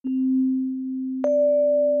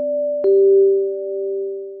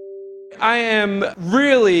I am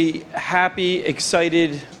really happy,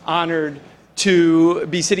 excited, honored to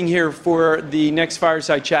be sitting here for the next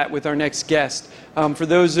fireside chat with our next guest. For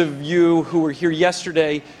those of you who were here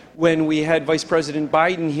yesterday when we had Vice President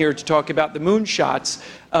Biden here to talk about the moonshots,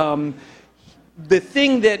 the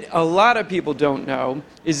thing that a lot of people don't know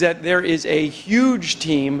is that there is a huge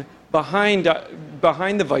team behind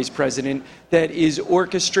the Vice President that is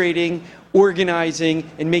orchestrating, organizing,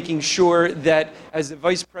 and making sure that as the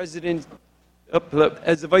Vice President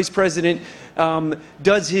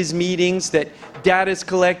does his meetings, that data is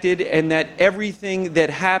collected and that everything that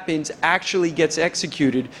happens actually gets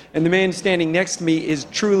executed. And the man standing next to me is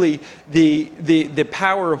truly the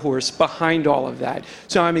power horse behind all of that.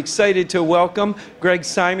 So I'm excited to welcome Greg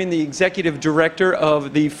Simon, the Executive Director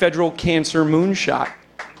of the Federal Cancer Moonshot.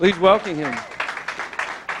 Please welcome him.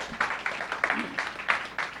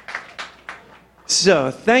 So,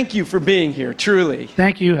 thank you for being here, truly.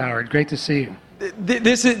 Thank you, Howard. Great to see you.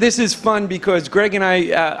 This is fun because Greg and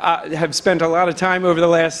I have spent a lot of time over the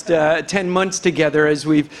last 10 months together as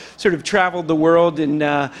we've sort of traveled the world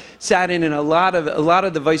and sat in a lot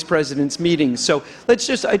of the Vice President's meetings. So I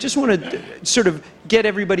just want to sort of get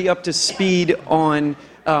everybody up to speed on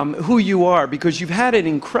who you are, because you've had an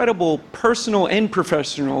incredible personal and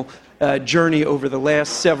professional journey over the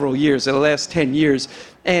last several years, the last 10 years.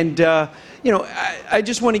 And, I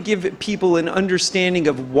just want to give people an understanding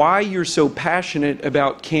of why you're so passionate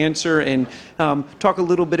about cancer and talk a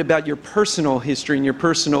little bit about your personal history and your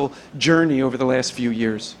personal journey over the last few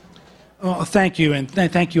years. Well, thank you, and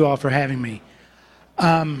thank you all for having me.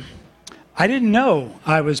 I didn't know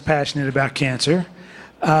I was passionate about cancer.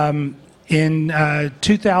 In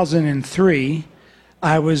 2003,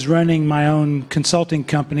 I was running my own consulting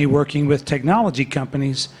company working with technology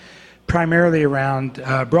companies, primarily around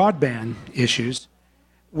broadband issues,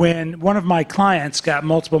 when one of my clients got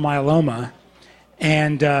multiple myeloma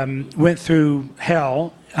and went through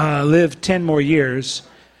hell, lived 10 more years.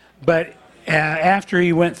 But after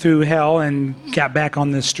he went through hell and got back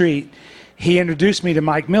on the street, he introduced me to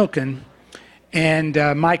Mike Milken, and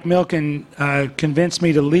Mike Milken convinced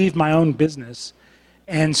me to leave my own business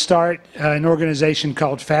and start an organization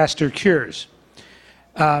called Faster Cures.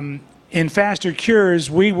 In Faster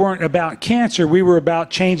Cures, we weren't about cancer, we were about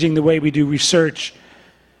changing the way we do research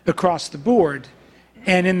across the board.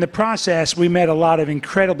 And in the process, we met a lot of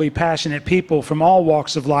incredibly passionate people from all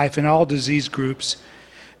walks of life and all disease groups.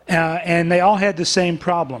 And they all had the same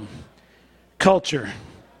problem: culture.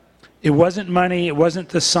 It wasn't money, it wasn't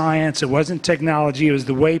the science, it wasn't technology, it was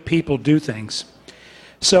the way people do things.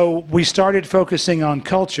 So we started focusing on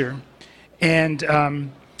culture, and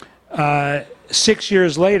 6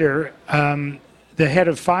 years later, the head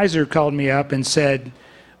of Pfizer called me up and said,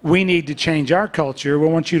 "We need to change our culture. We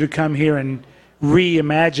want you to come here and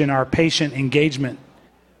reimagine our patient engagement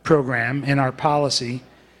program and our policy."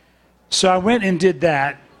 So I went and did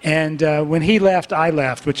that, and when he left, I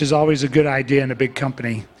left, which is always a good idea in a big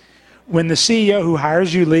company. When the CEO who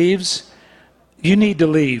hires you leaves, you need to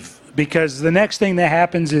leave, because the next thing that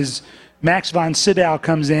happens is Max von Sydow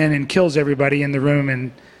comes in and kills everybody in the room,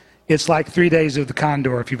 and it's like 3 Days of the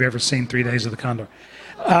Condor, if you've ever seen 3 Days of the Condor.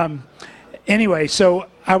 Anyway, so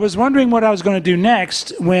I was wondering what I was going to do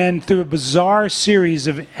next when, through a bizarre series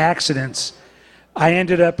of accidents, I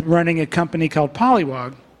ended up running a company called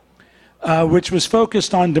Polywog, which was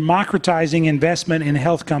focused on democratizing investment in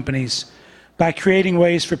health companies by creating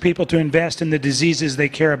ways for people to invest in the diseases they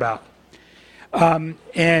care about.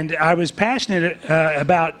 And I was passionate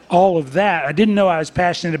about all of that. I didn't know I was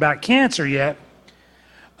passionate about cancer yet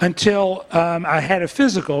until I had a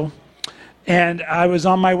physical, and I was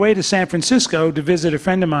on my way to San Francisco to visit a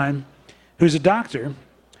friend of mine who's a doctor.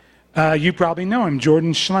 You probably know him,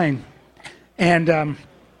 Jordan Schlein. And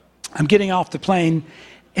I'm getting off the plane,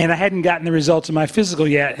 and I hadn't gotten the results of my physical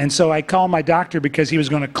yet, and so I called my doctor because he was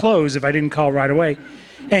going to close if I didn't call right away.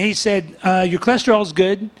 And he said, your cholesterol's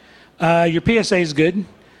good, your PSA is good,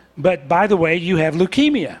 but by the way, you have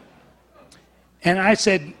leukemia. And I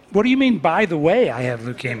said, what do you mean, by the way, I have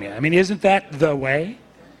leukemia? I mean, isn't that the way?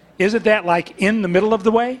 Isn't that like in the middle of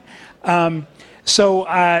the way? So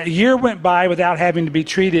a year went by without having to be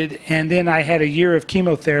treated, and then I had a year of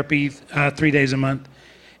chemotherapy 3 days a month,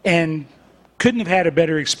 and couldn't have had a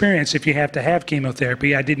better experience if you have to have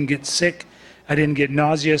chemotherapy. I didn't get sick, I didn't get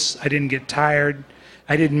nauseous, I didn't get tired,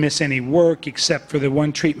 I didn't miss any work except for the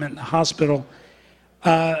one treatment in the hospital.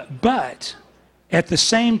 But at the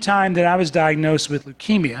same time that I was diagnosed with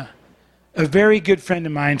leukemia, a very good friend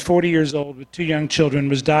of mine, 40 years old with 2 young children,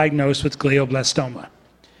 was diagnosed with glioblastoma.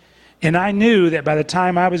 And I knew that by the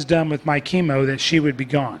time I was done with my chemo that she would be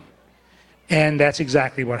gone. And that's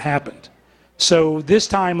exactly what happened. So this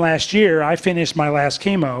time last year, I finished my last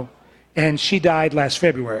chemo, and she died last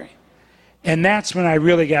February. And that's when I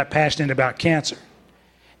really got passionate about cancer.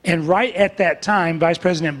 And right at that time, Vice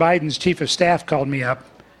President Biden's chief of staff called me up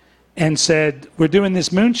and said, we're doing this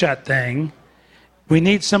moonshot thing. We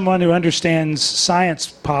need someone who understands science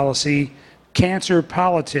policy, cancer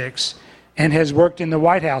politics, and has worked in the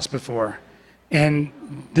White House before. And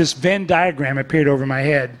this Venn diagram appeared over my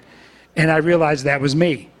head, and I realized that was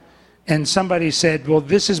me. And somebody said, well,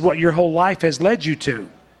 this is what your whole life has led you to.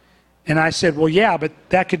 And I said, well, yeah, but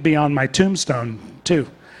that could be on my tombstone, too.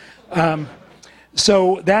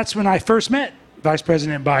 So that's when I first met Vice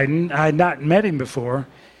President Biden. I had not met him before.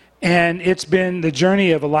 And it's been the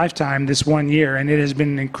journey of a lifetime this 1 year, and it has been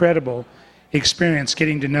an incredible experience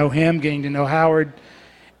getting to know him, getting to know Howard,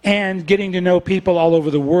 and getting to know people all over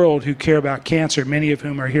the world who care about cancer, many of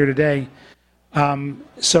whom are here today.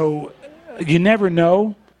 So you never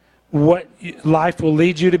know what life will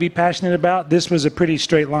lead you to be passionate about. This was a pretty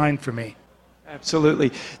straight line for me.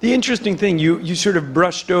 Absolutely. The interesting thing, you sort of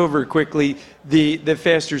brushed over quickly the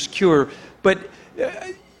Faster's Cure, but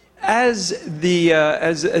as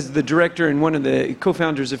the director and one of the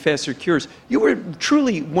co-founders of Faster Cures, you were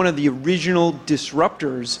truly one of the original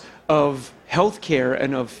disruptors of healthcare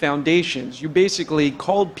and of foundations. You basically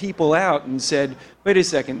called people out and said, wait a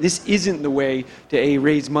second, this isn't the way to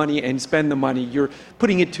raise money and spend the money. You're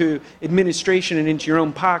putting it to administration and into your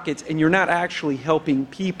own pockets, and you're not actually helping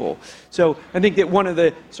people. So I think that one of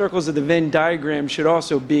the circles of the Venn diagram should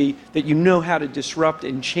also be that you know how to disrupt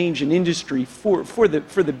and change an industry for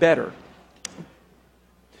the better. I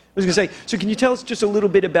was going to say, so can you tell us just a little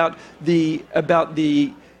bit about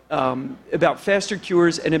Faster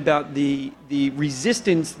Cures and about the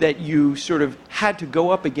resistance that you sort of had to go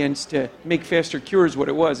up against to make Faster Cures what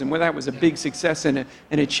it was, and whether that was a big success and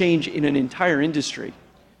a change in an entire industry?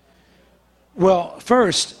 Well,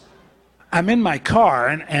 first, I'm in my car,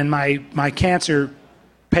 and my cancer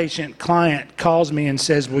patient client calls me and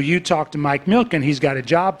says, will you talk to Mike Milken? He's got a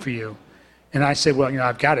job for you. And I said, well,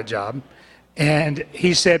 I've got a job. And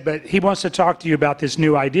he said, but he wants to talk to you about this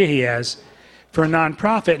new idea he has for a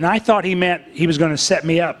nonprofit. And I thought he meant he was going to set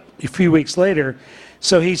me up a few weeks later.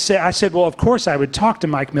 So I said, well, of course I would talk to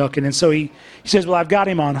Mike Milken. And so he says, well, I've got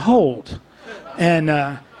him on hold.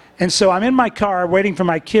 And so I'm in my car waiting for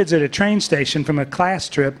my kids at a train station from a class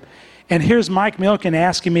trip. And here's Mike Milken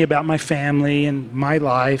asking me about my family and my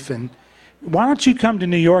life. And why don't you come to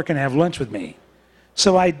New York and have lunch with me?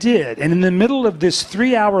 So I did. And in the middle of this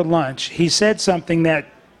 3-hour lunch, he said something that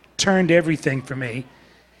turned everything for me.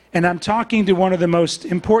 And I'm talking to one of the most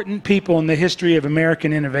important people in the history of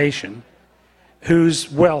American innovation, who's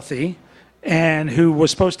wealthy and who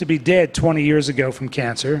was supposed to be dead 20 years ago from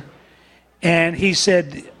cancer. And he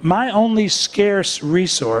said, my only scarce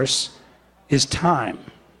resource is time.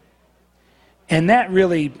 And that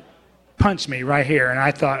really punched me right here. And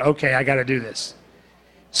I thought, okay, I got to do this.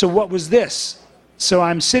 So what was this? So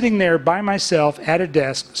I'm sitting there by myself at a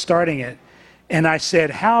desk starting it. And I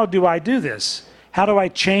said, how do I do this? How do I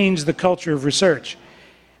change the culture of research?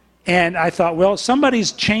 And I thought, well,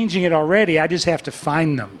 somebody's changing it already. I just have to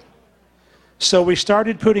find them. So we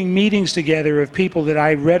started putting meetings together of people that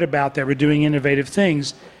I read about that were doing innovative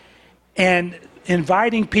things and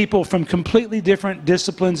inviting people from completely different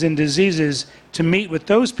disciplines and diseases to meet with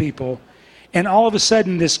those people. And all of a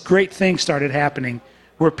sudden, this great thing started happening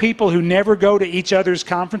where people who never go to each other's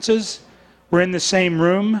conferences were in the same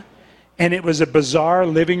room. And it was a bizarre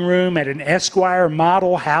living room at an Esquire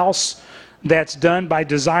model house that's done by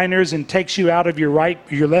designers and takes you out of your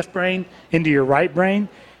left brain into your right brain.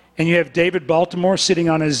 And you have David Baltimore sitting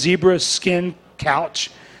on a zebra skin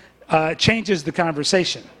couch. Changes the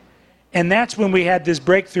conversation. And that's when we had this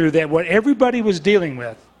breakthrough that what everybody was dealing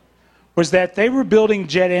with was that they were building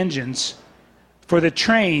jet engines for the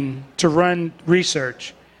train to run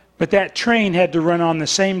research. But that train had to run on the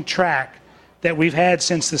same track that we've had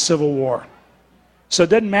since the Civil War. So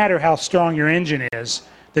it doesn't matter how strong your engine is,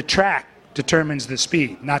 the track determines the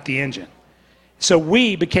speed, not the engine. So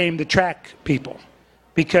we became the track people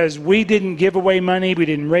because we didn't give away money, we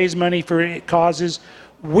didn't raise money for causes.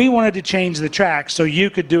 We wanted to change the track so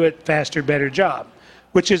you could do it faster, better job,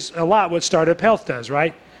 which is a lot what Startup Health does,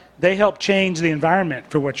 right? They help change the environment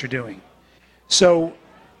for what you're doing. So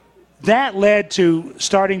that led to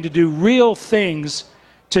starting to do real things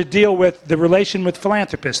to deal with the relation with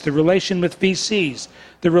philanthropists, the relation with VCs,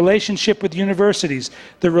 the relationship with universities,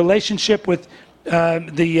 the relationship with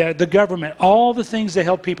the government, all the things that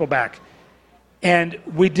help people back. And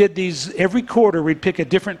we did these every quarter. We'd pick a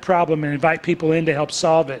different problem and invite people in to help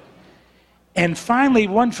solve it. And finally,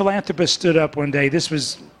 one philanthropist stood up one day. This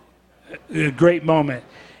was a great moment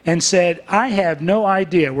and said, I have no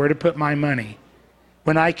idea where to put my money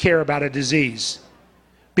when I care about a disease.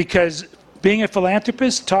 Because being a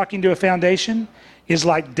philanthropist, talking to a foundation, is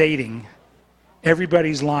like dating.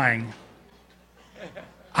 Everybody's lying.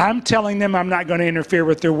 I'm telling them I'm not going to interfere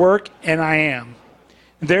with their work, and I am.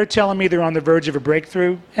 They're telling me they're on the verge of a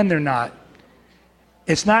breakthrough, and they're not.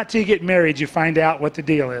 It's not till you get married you find out what the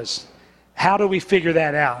deal is. How do we figure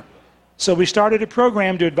that out? So we started a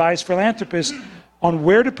program to advise philanthropists on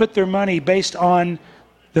where to put their money based on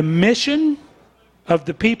the mission of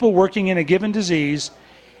the people working in a given disease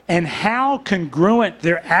and how congruent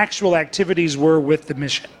their actual activities were with the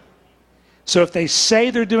mission. So if they say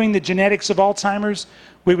they're doing the genetics of Alzheimer's,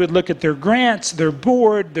 we would look at their grants, their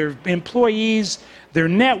board, their employees, their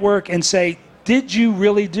network, and say, did you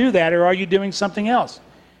really do that, or are you doing something else?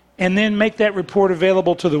 And then make that report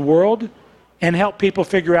available to the world and help people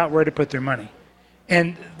figure out where to put their money.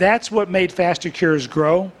 And that's what made Faster Cures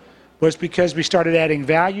grow, was because we started adding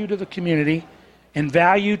value to the community and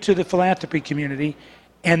value to the philanthropy community,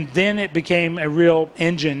 and then it became a real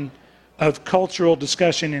engine of cultural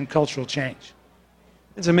discussion and cultural change.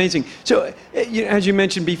 It's amazing. So, as you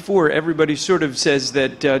mentioned before, everybody sort of says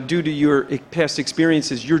that due to your past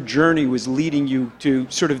experiences, your journey was leading you to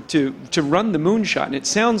to run the moonshot. And it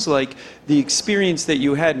sounds like the experience that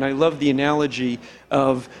you had, and I love the analogy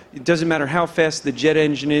of it doesn't matter how fast the jet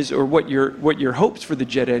engine is or what your hopes for the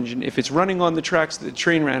jet engine. If it's running on the tracks that the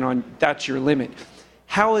train ran on, that's your limit.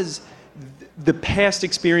 How has the past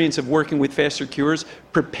experience of working with Faster Cures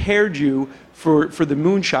prepared you for the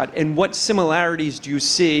moonshot, and what similarities do you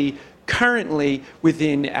see currently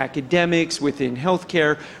within academics, within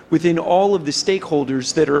healthcare, within all of the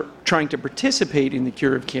stakeholders that are trying to participate in the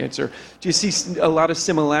cure of cancer? Do you see a lot of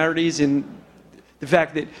similarities in the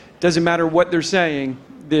fact that it doesn't matter what they're saying,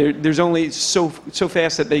 there's only so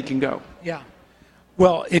fast that they can go? Yeah.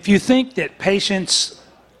 Well, if you think that patients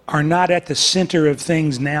are not at the center of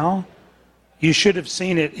things now, you should have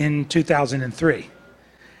seen it in 2003.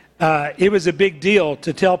 It was a big deal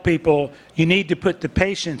to tell people you need to put the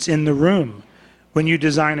patients in the room when you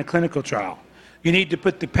design a clinical trial. You need to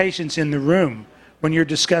put the patients in the room when you're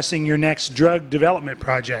discussing your next drug development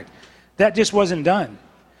project. That just wasn't done.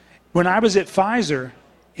 When I was at Pfizer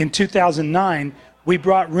in 2009, we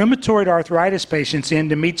brought rheumatoid arthritis patients in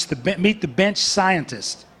to meet the bench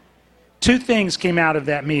scientist. Two things came out of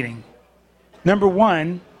that meeting.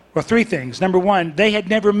 Three things. Number one, they had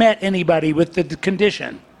never met anybody with the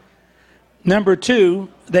condition. Number two,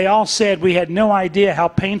 they all said we had no idea how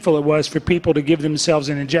painful it was for people to give themselves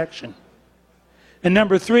an injection. And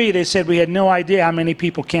number three, they said we had no idea how many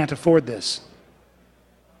people can't afford this.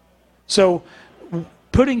 So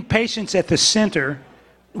putting patients at the center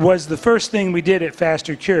was the first thing we did at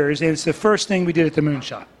Faster Cures, and it's the first thing we did at the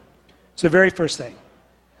Moonshot. It's the very first thing.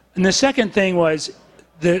 And the second thing was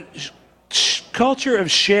the culture of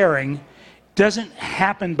sharing doesn't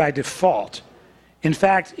happen by default. In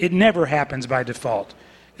fact, it never happens by default.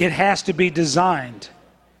 It has to be designed.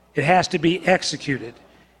 It has to be executed.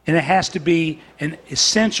 And it has to be an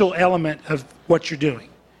essential element of what you're doing.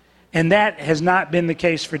 And that has not been the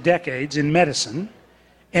case for decades in medicine.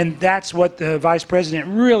 And that's what the vice president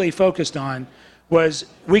really focused on, was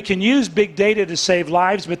we can use big data to save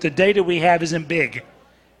lives, but the data we have isn't big.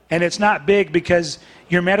 And it's not big because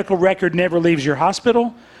your medical record never leaves your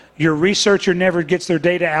hospital. Your researcher never gets their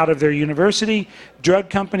data out of their university. Drug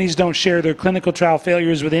companies don't share their clinical trial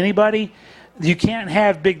failures with anybody. You can't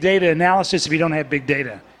have big data analysis if you don't have big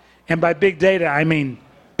data. And by big data, I mean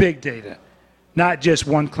big data, not just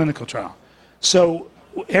one clinical trial. So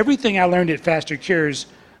everything I learned at Faster Cures,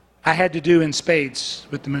 I had to do in spades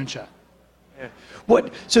with the Moonshot. Yeah.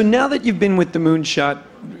 So now that you've been with the Moonshot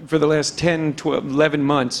for the last 10, 12, 11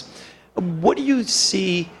 months, what do you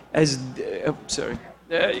see as... sorry.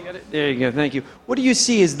 You got it. There you go. Thank you. What do you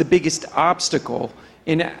see as the biggest obstacle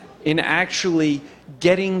in actually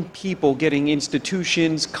getting people, getting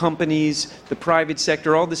institutions, companies, the private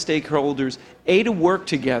sector, all the stakeholders, A, to work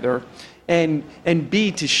together, and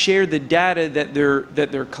B, to share the data that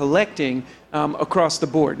they're collecting across the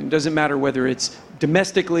board? It doesn't matter whether it's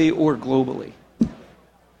domestically or globally.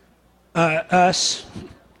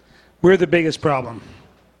 We're the biggest problem.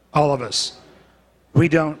 All of us. We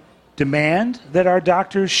don't demand that our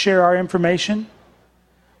doctors share our information.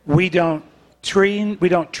 We don't train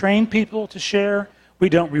people to share. We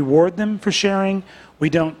don't reward them for sharing. We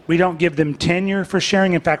don't give them tenure for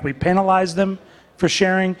sharing. In fact, we penalize them for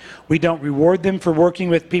sharing. We don't reward them for working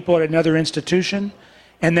with people at another institution.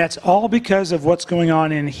 And that's all because of what's going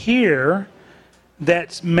on in here,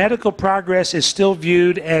 that medical progress is still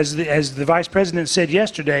viewed as the vice president said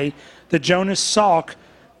yesterday, the Jonas Salk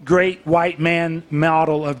great white man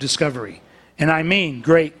model of discovery. And I mean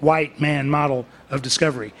great white man model of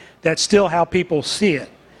discovery. That's still how people see it.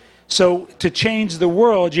 So to change the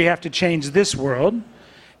world, you have to change this world.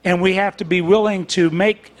 And we have to be willing to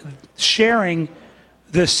make sharing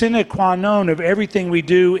the sine qua non of everything we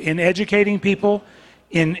do in educating people,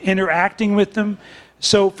 in interacting with them.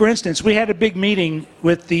 So, for instance, we had a big meeting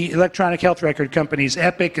with the electronic health record companies,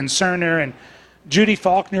 Epic and Cerner, and Judy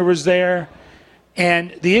Faulkner was there.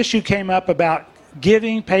 And the issue came up about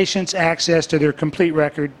giving patients access to their complete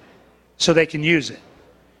record so they can use it.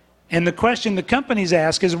 And the question the companies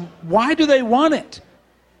ask is, why do they want it?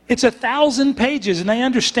 It's 1,000 pages, and they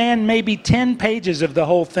understand maybe 10 pages of the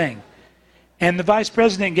whole thing. And the vice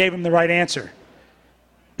president gave them the right answer.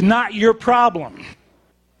 Not your problem.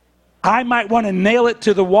 I might want to nail it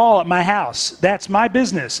to the wall at my house. That's my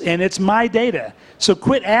business, and it's my data. So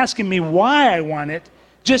quit asking me why I want it.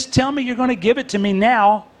 Just tell me you're going to give it to me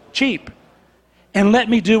now, cheap. And let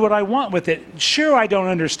me do what I want with it. Sure, I don't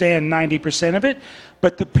understand 90% of it,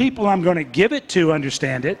 but the people I'm going to give it to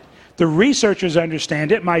understand it. The researchers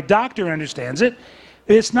understand it. My doctor understands it.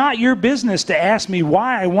 It's not your business to ask me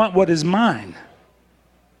why I want what is mine.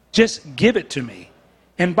 Just give it to me.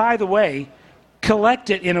 And by the way, collect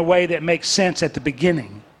it in a way that makes sense at the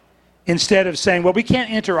beginning, instead of saying, well, we can't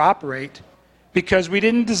interoperate because we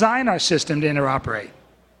didn't design our system to interoperate.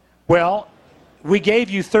 Well, we gave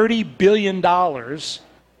you $30 billion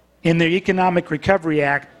in the Economic Recovery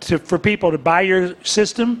Act for people to buy your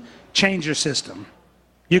system, change your system.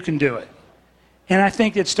 You can do it. And I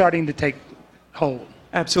think it's starting to take hold.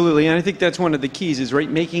 Absolutely, and I think that's one of the keys is, right,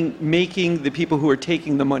 making the people who are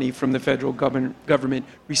taking the money from the federal government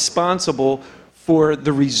responsible for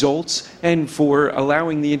the results and for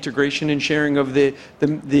allowing the integration and sharing of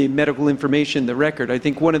the medical information, the record. I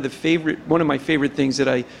think one of my favorite things that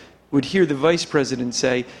I would hear the vice president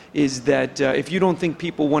say is that if you don't think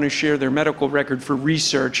people want to share their medical record for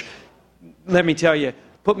research, let me tell you,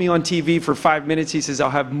 put me on TV for 5 minutes. He says, I'll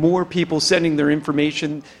have more people sending their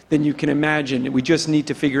information than you can imagine. We just need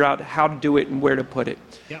to figure out how to do it and where to put it.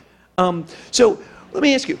 Yeah. So let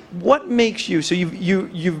me ask you, what makes you, so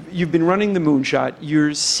you've been running the Moonshot,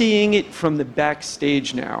 you're seeing it from the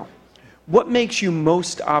backstage now. What makes you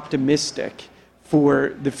most optimistic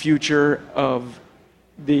for the future of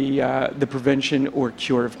the prevention or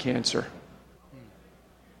cure of cancer?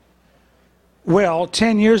 Well,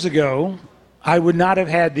 10 years ago, I would not have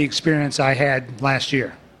had the experience I had last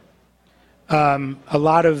year. A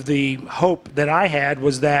lot of the hope that I had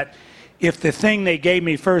was that if the thing they gave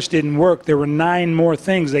me first didn't work, there were 9 more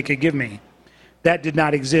things they could give me. That did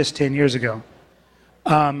not exist 10 years ago.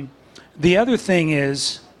 The other thing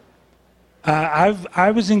is,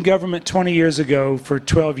 I was in government 20 years ago for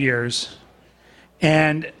 12 years,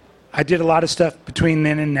 and I did a lot of stuff between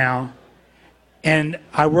then and now. And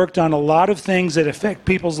I worked on a lot of things that affect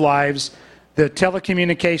people's lives. The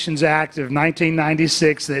Telecommunications Act of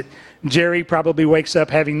 1996 that Jerry probably wakes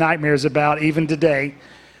up having nightmares about even today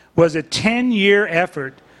was a 10-year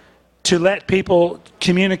effort to let people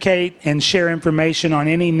communicate and share information on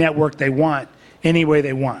any network they want, any way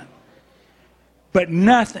they want. But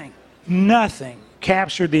nothing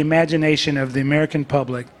captured the imagination of the American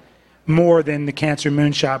public more than the Cancer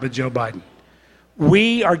Moonshot with Joe Biden.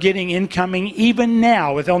 We are getting incoming, even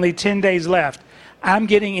now, with only 10 days left. I'm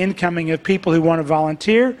getting incoming of people who want to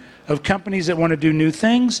volunteer, of companies that want to do new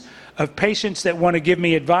things, of patients that want to give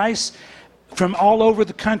me advice from all over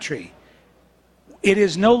the country. It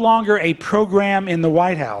is no longer a program in the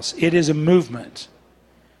White House. It is a movement.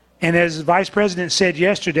 And as the Vice President said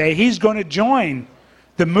yesterday, he's going to join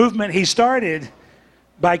the movement he started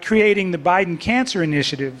by creating the Biden Cancer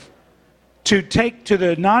Initiative to take to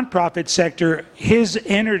the nonprofit sector his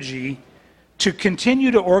energy to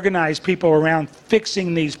continue to organize people around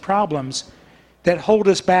fixing these problems that hold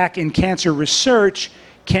us back in cancer research,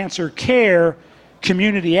 cancer care,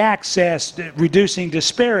 community access, reducing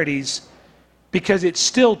disparities, because it's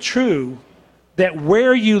still true that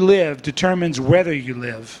where you live determines whether you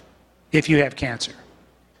live if you have cancer.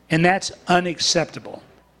 And that's unacceptable.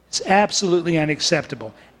 It's absolutely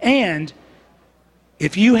unacceptable. And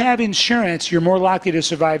if you have insurance, you're more likely to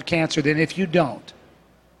survive cancer than if you don't.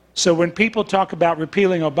 So when people talk about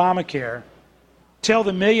repealing Obamacare, tell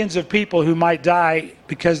the millions of people who might die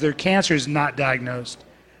because their cancer is not diagnosed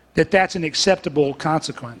that that's an acceptable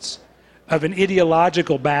consequence of an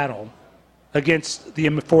ideological battle against the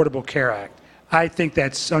Affordable Care Act. I think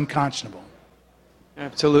that's unconscionable.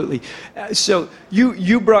 Absolutely. So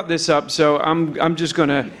you brought this up, so I'm just going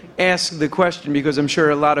to ask the question because I'm sure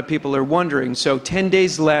a lot of people are wondering. So 10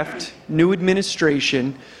 days left, new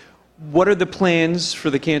administration. What are the plans for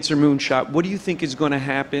the Cancer Moonshot? What do you think is going to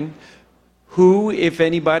happen? Who, if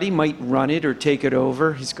anybody, might run it or take it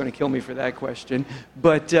over? He's going to kill me for that question.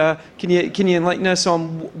 But can you enlighten us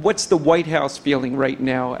on what's the White House feeling right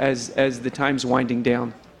now as the time's winding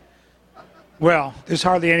down? Well, there's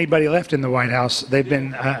hardly anybody left in the White House. They've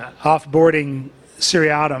been offboarding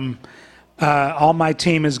seriatim. All my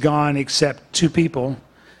team is gone except 2 people.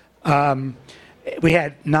 We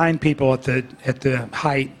had 9 people at the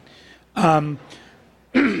height.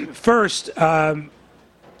 First,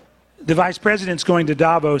 the vice president's going to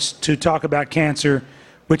Davos to talk about cancer,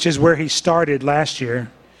 which is where he started last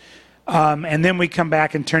year. And then we come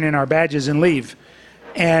back and turn in our badges and leave.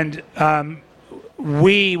 And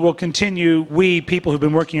we will continue, we people who've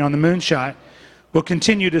been working on the Moonshot, will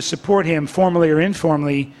continue to support him formally or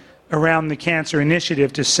informally around the cancer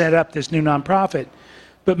initiative to set up this new nonprofit.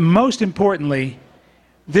 But most importantly,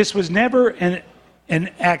 this was never an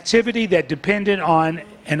activity that depended on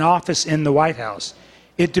an office in the White House.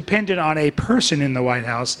 It depended on a person in the White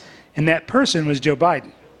House, and that person was Joe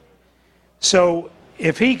Biden. So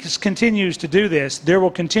if he continues to do this, there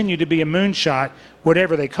will continue to be a moonshot,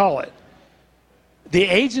 whatever they call it. The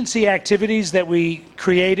agency activities that we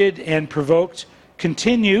created and provoked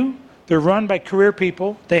continue. They're run by career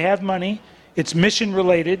people. They have money. It's mission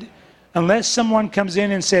related. Unless someone comes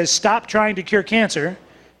in and says, stop trying to cure cancer,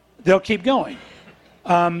 they'll keep going.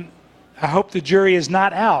 I hope the jury is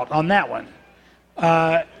not out on that one.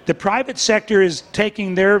 The private sector is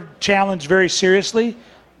taking their challenge very seriously.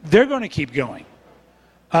 They're going to keep going.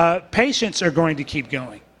 Patients are going to keep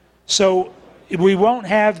going. So we won't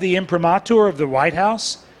have the imprimatur of the White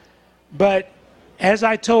House, but as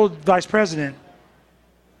I told Vice President,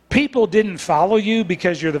 people didn't follow you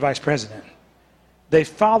because you're the Vice President. They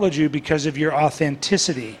followed you because of your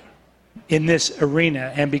authenticity in this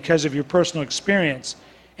arena and because of your personal experience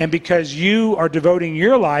and because you are devoting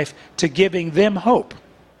your life to giving them hope.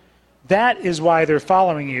 That is why they're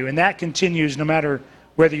following you, and that continues no matter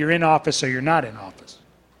whether you're in office or you're not in office.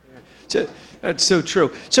 So, that's so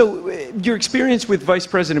true. So your experience with Vice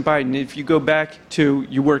President Biden, if you go back to,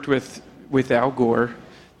 you worked with Al Gore,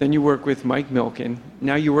 then you work with Mike Milken,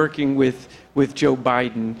 now you're working with Joe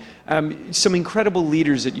Biden. Some incredible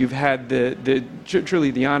leaders that you've had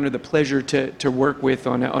truly the honor, the pleasure to work with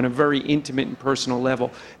on a very intimate and personal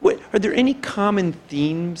level. Are there any common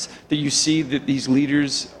themes that you see that these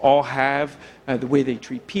leaders all have? The way they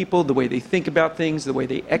treat people, the way they think about things, the way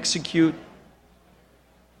they execute?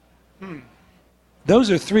 Those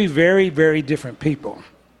are 3 very, very different people.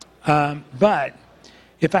 But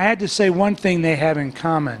if I had to say one thing they have in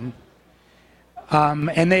common,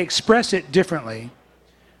 and they express it differently,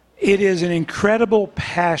 it is an incredible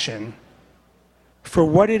passion for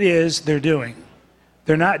what it is they're doing.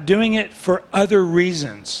 They're not doing it for other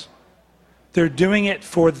reasons. They're doing it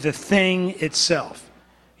for the thing itself.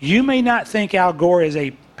 You may not think Al Gore is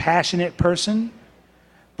a passionate person,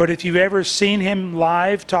 but if you've ever seen him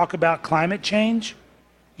live talk about climate change,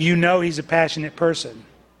 you know he's a passionate person.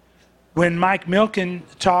 When Mike Milken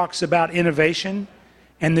talks about innovation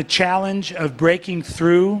and the challenge of breaking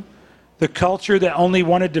through the culture that only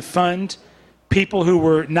wanted to fund people who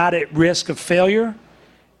were not at risk of failure,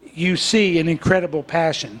 you see an incredible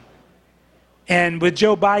passion. And with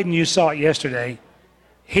Joe Biden, you saw it yesterday.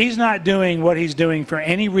 He's not doing what he's doing for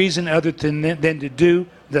any reason other than to do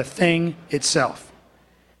the thing itself.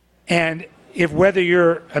 And if whether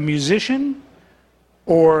you're a musician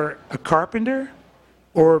or a carpenter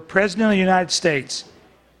or president of the United States,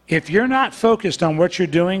 if you're not focused on what you're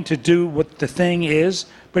doing to do what the thing is,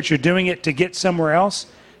 but you're doing it to get somewhere else,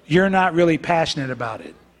 you're not really passionate about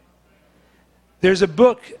it. There's a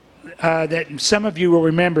book that some of you will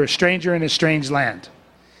remember, Stranger in a Strange Land,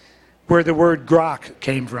 where the word grok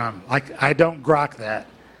came from. Like, I don't grok that.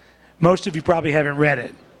 Most of you probably haven't read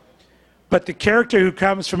it. But the character who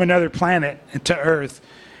comes from another planet to Earth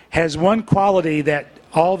has one quality that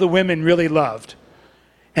all the women really loved.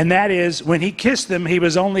 And that is, when he kissed them, he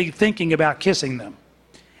was only thinking about kissing them.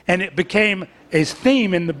 And it became a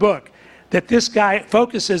theme in the book that this guy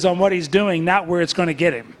focuses on what he's doing, not where it's going to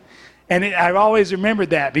get him. And I've always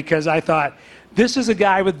remembered that because I thought, this is a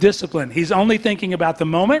guy with discipline. He's only thinking about the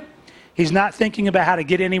moment. He's not thinking about how to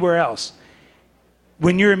get anywhere else.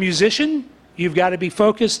 When you're a musician, you've got to be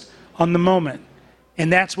focused on the moment.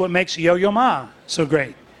 And that's what makes Yo-Yo Ma so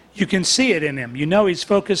great. You can see it in him. You know he's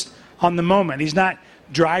focused on the moment. He's not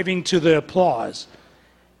driving to the applause.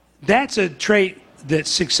 That's a trait that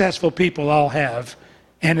successful people all have,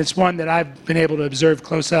 and it's one that I've been able to observe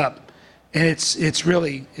close up, and it's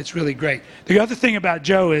really great. The other thing about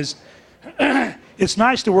Joe is it's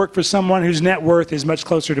nice to work for someone whose net worth is much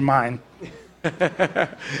closer to mine.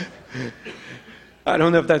 I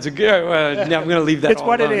don't know if that's a good. No, I'm going to leave that. It's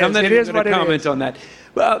what it is. I'm not It even is going what to it comment is. on that.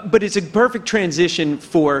 But it's a perfect transition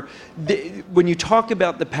for when you talk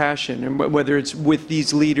about the passion, and whether it's with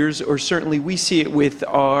these leaders or certainly we see it with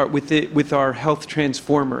our health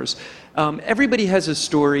transformers. Everybody has a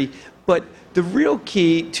story, but the real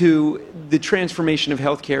key to the transformation of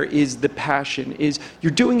healthcare is the passion, is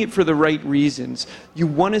you're doing it for the right reasons. You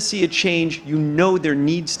want to see a change. You know there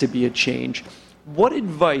needs to be a change. What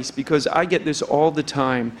advice, because I get this all the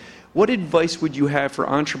time, what advice would you have for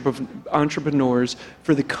entrepreneurs,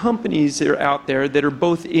 for the companies that are out there that are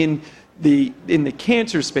both in the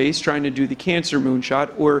cancer space, trying to do the cancer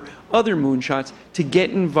moonshot or other moonshots, to get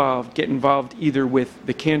involved either with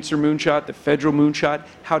the cancer moonshot, the federal moonshot,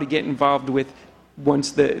 how to get involved with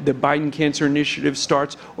once the Biden Cancer Initiative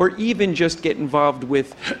starts, or even just get involved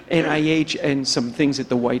with NIH and some things at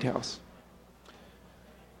the White House?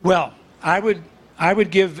 Well, I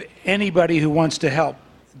would give anybody who wants to help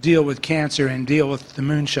deal with cancer and deal with the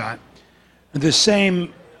moonshot the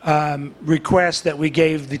same request that we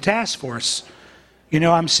gave the task force. You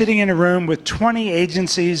know, I'm sitting in a room with 20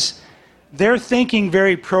 agencies. They're thinking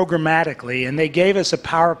very programmatically, and they gave us a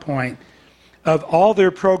PowerPoint of all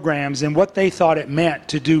their programs and what they thought it meant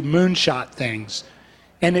to do moonshot things.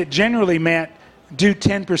 And it generally meant do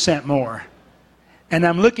 10% more. And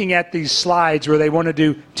I'm looking at these slides where they want to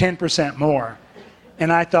do 10% more.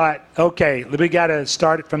 And I thought, okay, we got to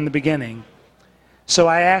start it from the beginning. So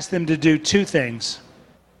I asked them to do two things.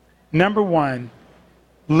 Number one,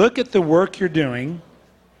 look at the work you're doing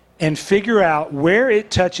and figure out where it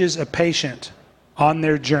touches a patient on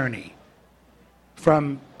their journey,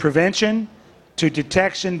 from prevention to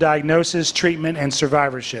detection, diagnosis, treatment, and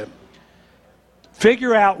survivorship.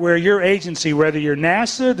 Figure out where your agency, whether you're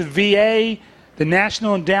NASA, the VA, the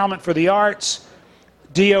National Endowment for the Arts,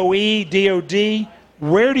 DOE, DOD,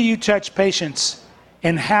 where do you touch patients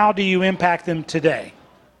and how do you impact them today?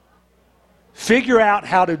 Figure out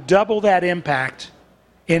how to double that impact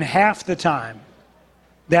in half the time.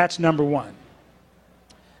 That's number one.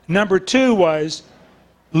 Number two was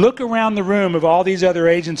look around the room of all these other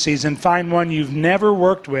agencies and find one you've never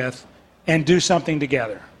worked with and do something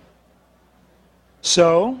together.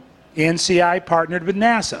 So, NCI partnered with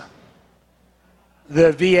NASA.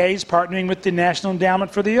 The VA is partnering with the National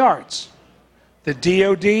Endowment for the Arts. The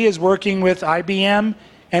DOD is working with IBM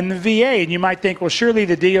and the VA. And you might think, well, surely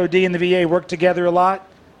the DOD and the VA work together a lot.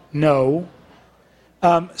 No.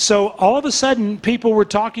 So all of a sudden, people were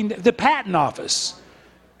talking, the Patent Office,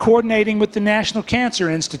 coordinating with the National Cancer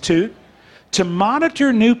Institute to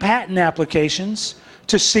monitor new patent applications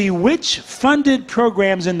to see which funded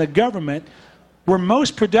programs in the government were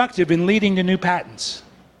most productive in leading to new patents.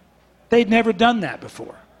 They'd never done that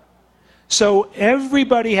before. So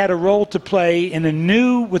everybody had a role to play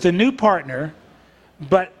with a new partner,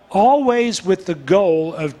 but always with the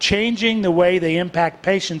goal of changing the way they impact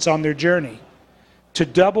patients on their journey to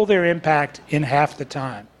double their impact in half the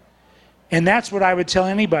time. And that's what I would tell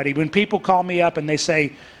anybody. When people call me up and they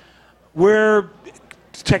say, we're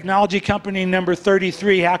technology company number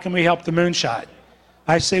 33, how can we help the moonshot?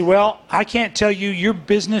 I say, well, I can't tell you your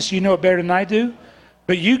business, you know it better than I do.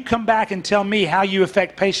 But you come back and tell me how you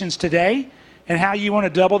affect patients today and how you want to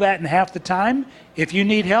double that in half the time. If you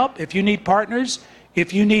need help, if you need partners,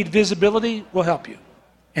 if you need visibility, we'll help you.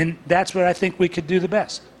 And that's what I think we could do the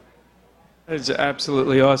best. That's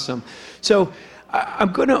absolutely awesome. So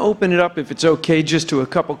I'm going to open it up, if it's okay, just to a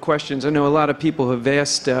couple questions. I know a lot of people have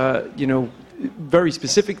asked, very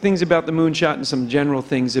specific things about the moonshot and some general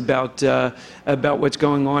things about what's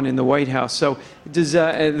going on in the White House. So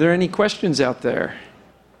are there any questions out there?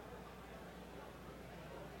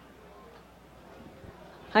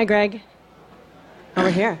 Hi, Greg. Over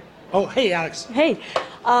here. Oh, hey, Alex. Hey.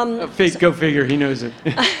 Go figure, he knows it.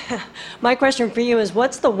 My question for you is,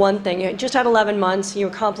 what's the one thing, you just had 11 months, you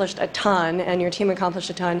accomplished a ton, and your team accomplished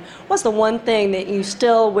a ton. What's the one thing that you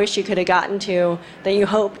still wish you could have gotten to that you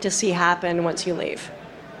hope to see happen once you leave?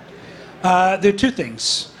 There are two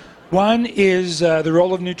things. One is the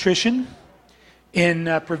role of nutrition in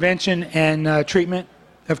prevention and treatment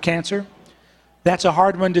of cancer. That's a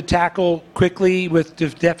hard one to tackle quickly with the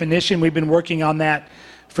definition. We've been working on that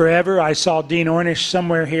forever. I saw Dean Ornish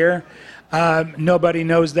somewhere here. Nobody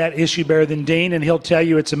knows that issue better than Dean, and he'll tell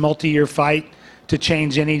you it's a multi-year fight to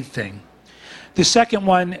change anything. The second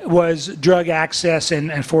one was drug access and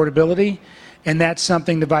affordability, and that's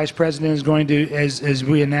something the Vice President is going to, as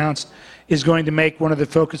we announced, is going to make one of the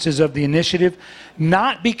focuses of the initiative,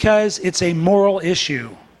 not because it's a moral issue.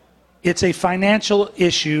 It's a financial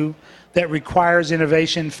issue that requires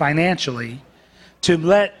innovation financially to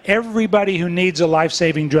let everybody who needs a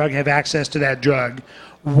life-saving drug have access to that drug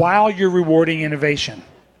while you're rewarding innovation.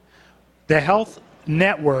 The health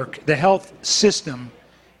network, the health system,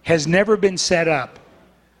 has never been set up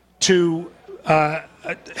to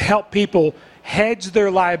help people hedge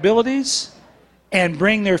their liabilities and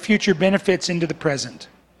bring their future benefits into the present.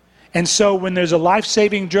 And so when there's a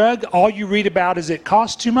life-saving drug, all you read about is it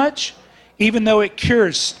costs too much, even though it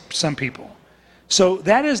cures some people. So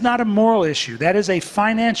that is not a moral issue. That is a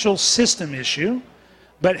financial system issue.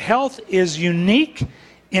 But health is unique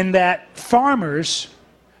in that farmers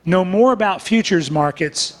know more about futures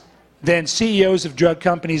markets than CEOs of drug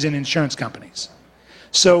companies and insurance companies.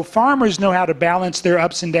 So farmers know how to balance their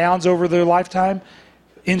ups and downs over their lifetime.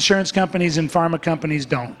 Insurance companies and pharma companies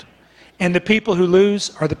don't. And the people who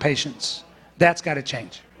lose are the patients. That's got to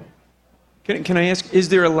change. Can I ask, is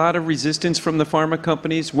there a lot of resistance from the pharma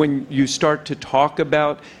companies when you start to talk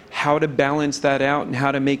about how to balance that out and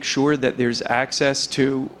how to make sure that there's access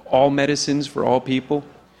to all medicines for all people?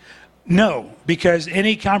 No, because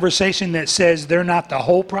any conversation that says they're not the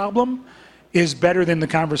whole problem is better than the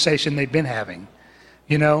conversation they've been having.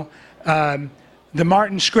 You know, the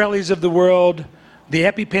Martin Shkreli's of the world, the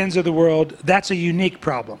EpiPens of the world, that's a unique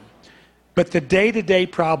problem. But the day-to-day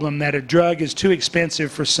problem that a drug is too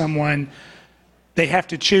expensive for someone, they have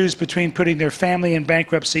to choose between putting their family in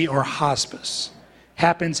bankruptcy or hospice,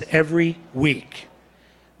 happens every week.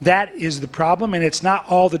 That is the problem, and it's not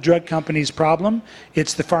all the drug company's problem.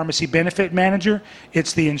 It's the pharmacy benefit manager,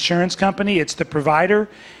 it's the insurance company, it's the provider.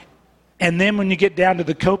 And then when you get down to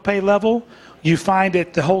the copay level, you find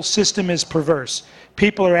that the whole system is perverse.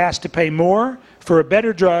 People are asked to pay more for a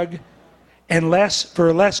better drug and less for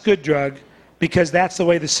a less good drug because that's the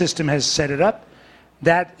way the system has set it up.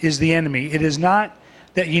 That is the enemy. It is not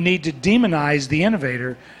that you need to demonize the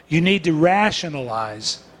innovator. You need to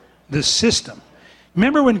rationalize the system.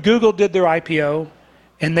 Remember when Google did their IPO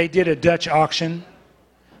and they did a Dutch auction?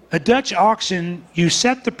 A Dutch auction, you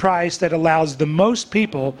set the price that allows the most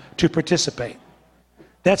people to participate.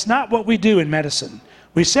 That's not what we do in medicine.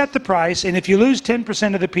 We set the price, and if you lose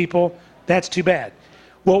 10% of the people, that's too bad.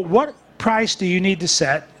 Well, what price do you need to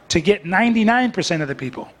set to get 99% of the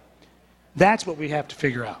people? That's what we have to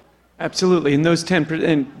figure out. Absolutely, and those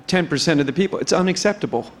 10% of the people, it's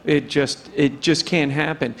unacceptable. It just can't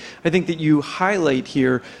happen. I think that you highlight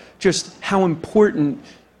here just how important,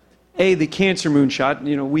 the cancer moonshot,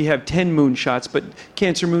 you know, we have 10 moonshots, but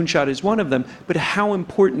cancer moonshot is one of them, but how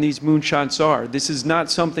important these moonshots are. This is not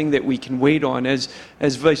something that we can wait on. As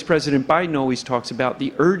Vice President Biden always talks about,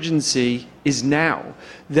 the urgency is now,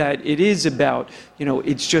 that it is about, you know,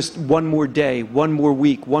 it's just one more day, one more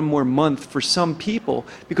week, one more month for some people,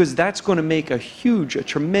 because that's going to make a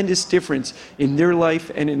tremendous difference in their life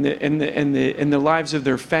and in the lives of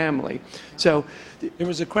their family. So there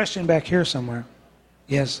was a question back here somewhere.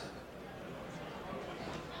 Yes.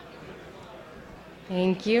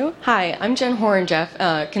 Thank you. Hi, I'm Jen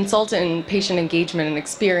Horenjeff, consultant in patient engagement and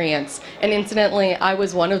experience. And incidentally, I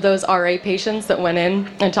was one of those RA patients that went in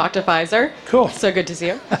and talked to Pfizer. Cool. So good to see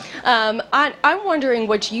you. I'm wondering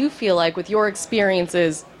what you feel like with your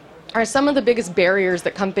experiences are some of the biggest barriers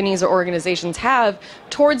that companies or organizations have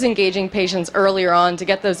towards engaging patients earlier on to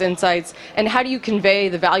get those insights, and how do you convey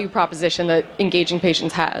the value proposition that engaging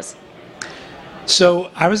patients has? So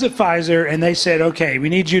I was at Pfizer and they said, okay, we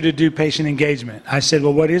need you to do patient engagement. I said,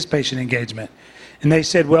 well, what is patient engagement? And they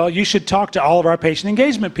said, well, you should talk to all of our patient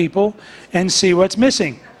engagement people and see what's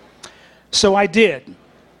missing. So I did.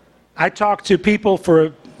 I talked to people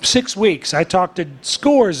for 6 weeks. I talked to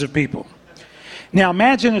scores of people. Now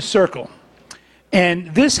imagine a circle.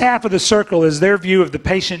 And this half of the circle is their view of the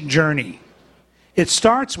patient journey. It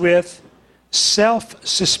starts with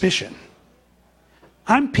self-suspicion.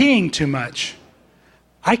 I'm peeing too much.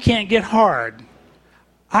 I can't get hard.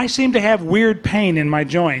 I seem to have weird pain in my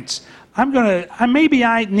joints. Maybe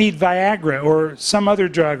I need Viagra or some other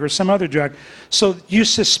drug. So you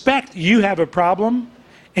suspect you have a problem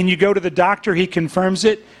and you go to the doctor, he confirms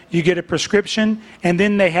it, you get a prescription, and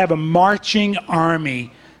then they have a marching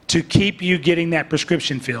army to keep you getting that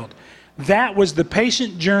prescription filled. That was the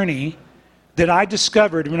patient journey that I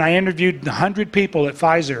discovered when I interviewed 100 people at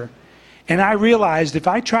Pfizer. And I realized if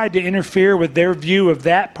I tried to interfere with their view of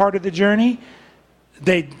that part of the journey,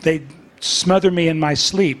 they'd smother me in my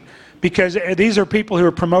sleep. Because these are people who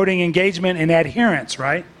are promoting engagement and adherence,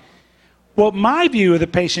 right? Well, my view of the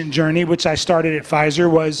patient journey, which I started at Pfizer,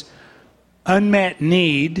 was unmet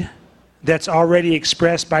need that's already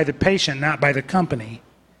expressed by the patient, not by the company.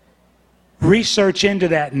 Research into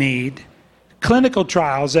that need, clinical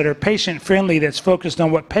trials that are patient-friendly, that's focused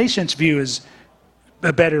on what patients view as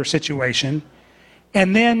a better situation,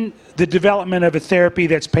 and then the development of a therapy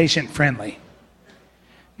that's patient-friendly.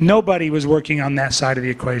 Nobody was working on that side of the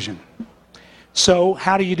equation. So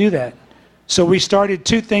how do you do that? So we started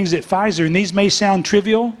two things at Pfizer, and these may sound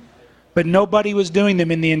trivial, but nobody was doing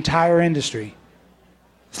them in the entire industry.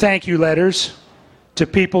 Thank you letters to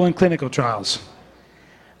people in clinical trials.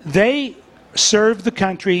 They serve the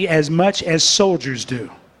country as much as soldiers do.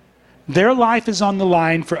 Their life is on the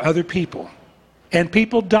line for other people, and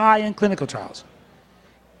people die in clinical trials.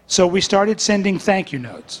 So we started sending thank you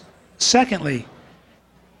notes. Secondly,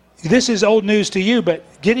 this is old news to you, but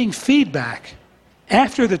getting feedback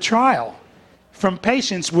after the trial from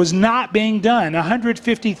patients was not being done.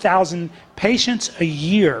 150,000 patients a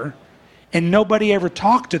year, and nobody ever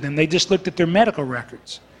talked to them. They just looked at their medical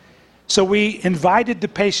records. So we invited the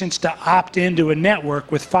patients to opt into a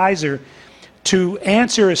network with Pfizer to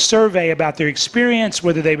answer a survey about their experience,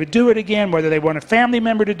 whether they would do it again, whether they want a family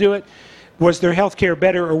member to do it, was their health care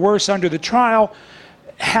better or worse under the trial,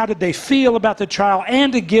 how did they feel about the trial,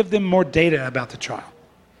 and to give them more data about the trial.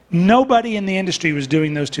 Nobody in the industry was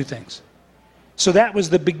doing those two things. So that was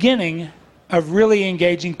the beginning of really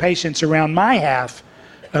engaging patients around my half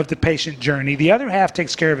of the patient journey. The other half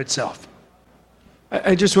takes care of itself.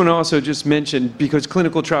 I just want to also just mention, because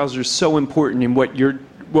clinical trials are so important in what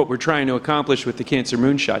we're trying to accomplish with the Cancer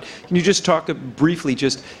Moonshot. Can you just talk briefly,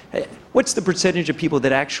 just what's the percentage of people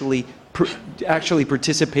that actually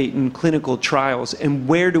participate in clinical trials, and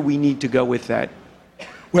where do we need to go with that?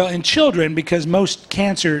 Well, in children, because most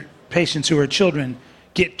cancer patients who are children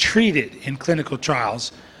get treated in clinical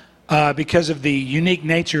trials, because of the unique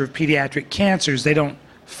nature of pediatric cancers, they don't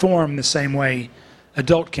form the same way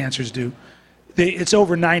adult cancers do. It's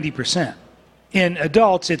over 90%. In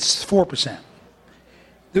adults, it's 4%.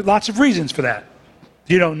 There are lots of reasons for that.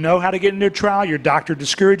 You don't know how to get into a trial. Your doctor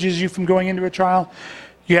discourages you from going into a trial.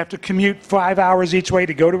 You have to commute 5 hours each way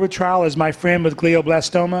to go to a trial, as my friend with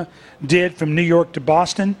glioblastoma did from New York to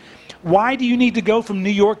Boston. Why do you need to go from New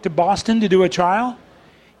York to Boston to do a trial?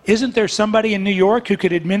 Isn't there somebody in New York who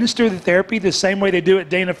could administer the therapy the same way they do at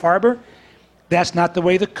Dana-Farber? That's not the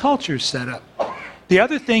way the culture's set up. The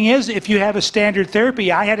other thing is, if you have a standard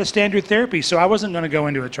therapy, I had a standard therapy, so I wasn't going to go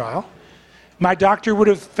into a trial. My doctor would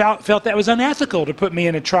have felt that was unethical to put me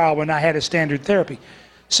in a trial when I had a standard therapy.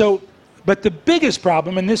 So, but the biggest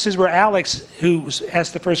problem, and this is where Alex, who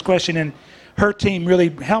asked the first question, and her team really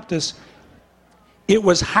helped us, it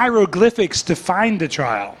was hieroglyphics to find a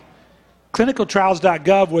trial.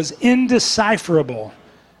 ClinicalTrials.gov was indecipherable.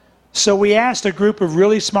 So we asked a group of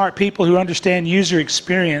really smart people who understand user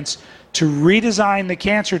experience to redesign the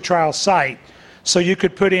cancer trial site so you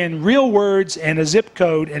could put in real words and a zip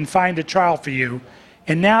code and find a trial for you.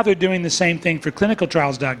 And now they're doing the same thing for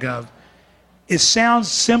ClinicalTrials.gov. It sounds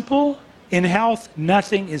simple. In health,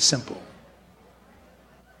 nothing is simple.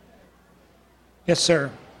 Yes, sir.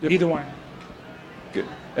 Yep. Either one.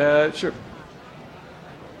 Good. Sure.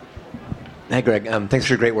 Hi, Greg. Thanks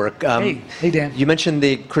for your great work. Hey, Dan. You mentioned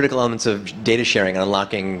the critical elements of data sharing and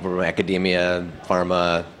unlocking from academia,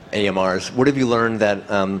 pharma, AMRs. What have you learned that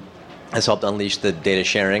has helped unleash the data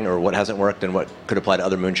sharing, or what hasn't worked and what could apply to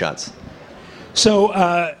other moonshots?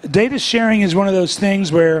 So data sharing is one of those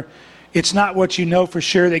things where it's not what you know for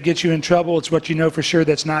sure that gets you in trouble. It's what you know for sure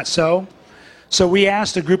that's not so. So we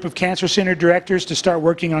asked a group of cancer center directors to start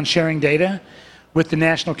working on sharing data with the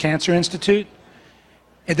National Cancer Institute.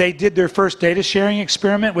 And they did their first data sharing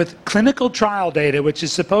experiment with clinical trial data, which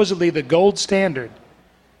is supposedly the gold standard.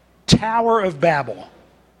 Tower of Babel.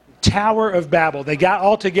 Tower of Babel. They got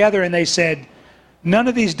all together and they said, none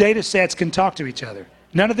of these data sets can talk to each other.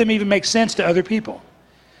 None of them even make sense to other people.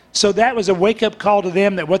 So that was a wake-up call to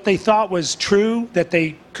them that what they thought was true, that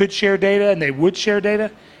they could share data and they would share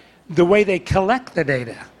data, the way they collect the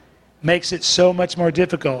data makes it so much more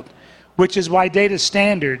difficult, which is why data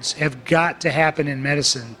standards have got to happen in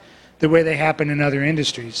medicine the way they happen in other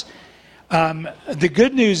industries. The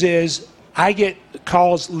good news is I get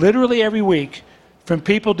calls literally every week from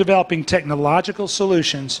people developing technological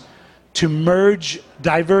solutions to merge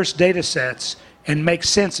diverse data sets and make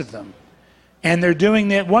sense of them. And they're doing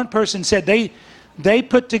that. One person said they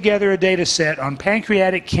put together a data set on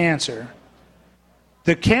pancreatic cancer.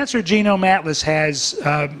 The Cancer Genome Atlas has,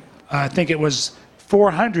 I think it was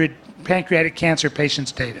 400 pancreatic cancer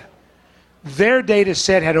patients' data. Their data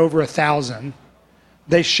set had over 1,000.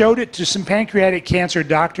 They showed it to some pancreatic cancer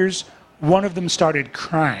doctors. One of them started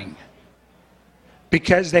crying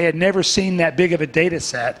because they had never seen that big of a data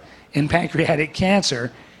set in pancreatic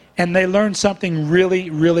cancer, and they learned something really,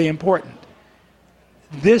 really important.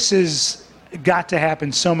 This is got to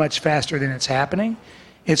happen so much faster than it's happening.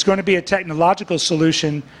 It's going to be a technological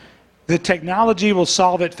solution. The technology will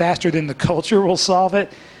solve it faster than the culture will solve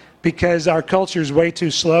it because our culture is way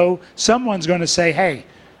too slow. Someone's going to say, hey,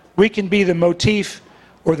 we can be the motif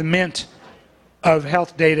or the mint of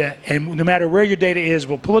health data, and no matter where your data is,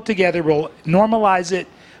 we'll pull it together, we'll normalize it,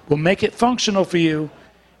 we'll make it functional for you,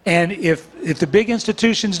 and if the big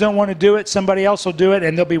institutions don't want to do it, somebody else will do it,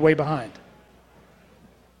 and they'll be way behind.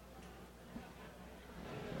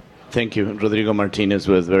 Thank you. Rodrigo Martinez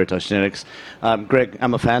with Veritas Genetics. Greg,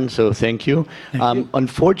 I'm a fan, so thank you.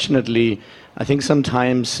 Unfortunately, I think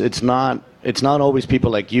sometimes it's not always people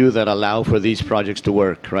like you that allow for these projects to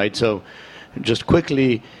work, right? So just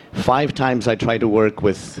quickly, 5 times I tried to work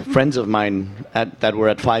with friends of mine that were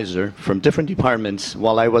at Pfizer from different departments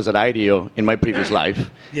while I was at IDEO in my previous life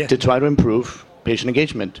to try to improve patient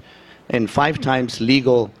engagement. And 5 times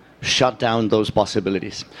legal shut down those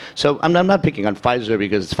possibilities. So I'm not picking on Pfizer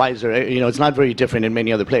because Pfizer, it's not very different in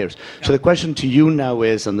many other players. So the question to you now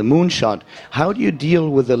is, on the moonshot, how do you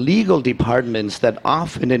deal with the legal departments that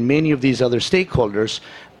often in many of these other stakeholders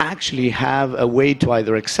actually have a way to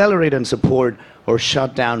either accelerate and support or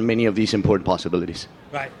shut down many of these important possibilities?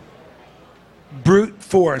 Right. Brute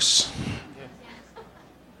force.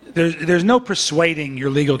 There's no persuading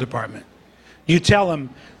your legal department. You tell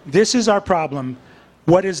them, this is our problem.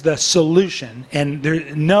 What is the solution?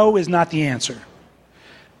 And no is not the answer.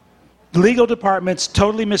 Legal departments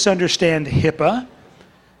totally misunderstand HIPAA,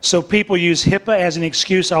 so people use HIPAA as an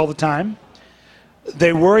excuse all the time.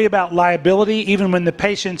 They worry about liability even when the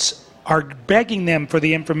patients are begging them for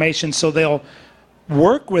the information, so they'll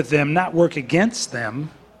work with them, not work against them.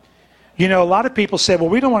 A lot of people say, well,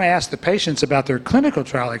 we don't want to ask the patients about their clinical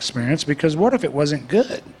trial experience because what if it wasn't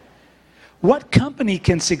good? What company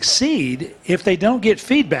can succeed if they don't get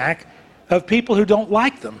feedback of people who don't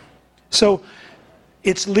like them? So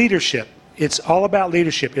it's leadership. It's all about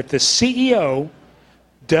leadership. If the CEO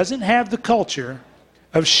doesn't have the culture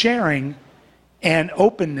of sharing and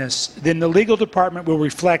openness, then the legal department will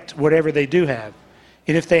reflect whatever they do have.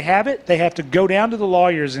 And if they have it, they have to go down to the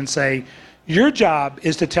lawyers and say, your job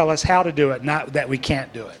is to tell us how to do it, not that we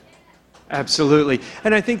can't do it. Absolutely.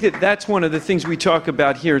 And I think that's one of the things we talk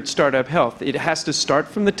about here at Startup Health. It has to start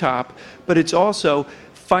from the top, but it's also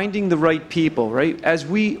finding the right people, right? As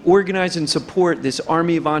we organize and support this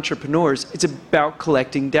army of entrepreneurs, it's about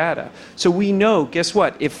collecting data. So we know, guess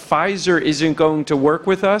what? If Pfizer isn't going to work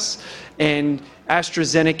with us and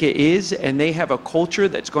AstraZeneca is, and they have a culture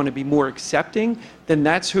that's going to be more accepting, then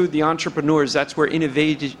that's who the entrepreneurs, that's where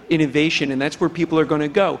innovation, and that's where people are going to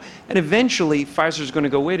go. And eventually, Pfizer's going to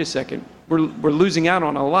go, wait a second, we're losing out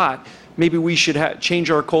on a lot. Maybe we should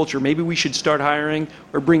change our culture. Maybe we should start hiring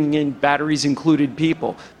or bringing in batteries-included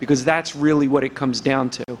people, because that's really what it comes down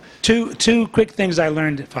to. Two quick things I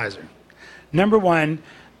learned at Pfizer. Number one,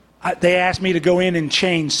 they asked me to go in and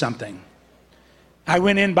change something. I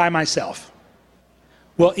went in by myself.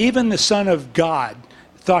 Well, even the Son of God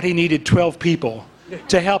thought he needed 12 people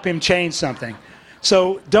to help him change something.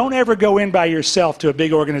 So don't ever go in by yourself to a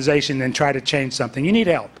big organization and try to change something. You need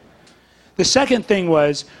help. The second thing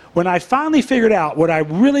was, when I finally figured out what I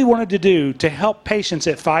really wanted to do to help patients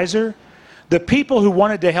at Pfizer, the people who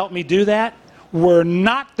wanted to help me do that were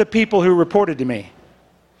not the people who reported to me.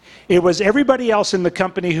 It was everybody else in the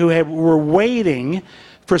company who were waiting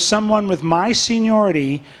for someone with my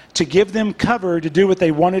seniority to give them cover to do what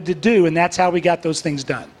they wanted to do, and that's how we got those things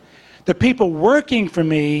done. The people working for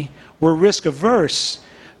me were risk averse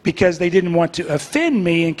because they didn't want to offend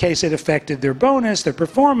me in case it affected their bonus, their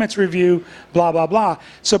performance review, blah, blah, blah.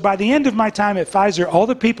 So by the end of my time at Pfizer, all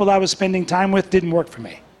the people I was spending time with didn't work for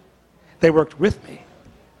me. They worked with me.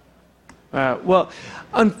 Well,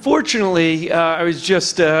 unfortunately, I was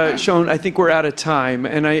just shown, I think we're out of time,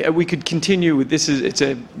 and we could continue with this. It's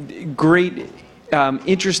a great,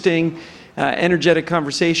 interesting, energetic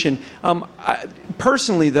conversation.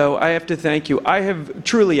 Personally, though, I have to thank you.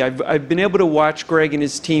 I've been able to watch Greg and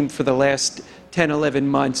his team for the last 10, 11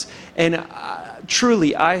 months, and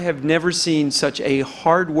truly, I have never seen such a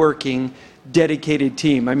hardworking, dedicated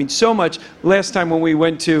team. I mean, so much. Last time when we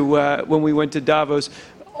went to Davos,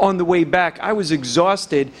 on the way back, I was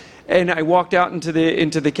exhausted, and I walked out into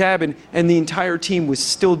the cabin, and the entire team was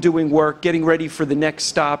still doing work, getting ready for the next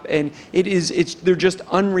stop, and they're just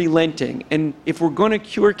unrelenting. And if we're going to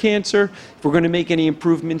cure cancer, if we're going to make any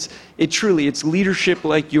improvements, it's leadership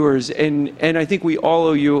like yours, and I think we all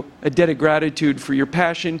owe you a debt of gratitude for your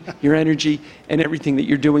passion, your energy, and everything that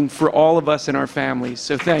you're doing for all of us and our families.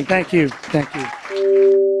 So thank you. Thank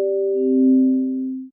you.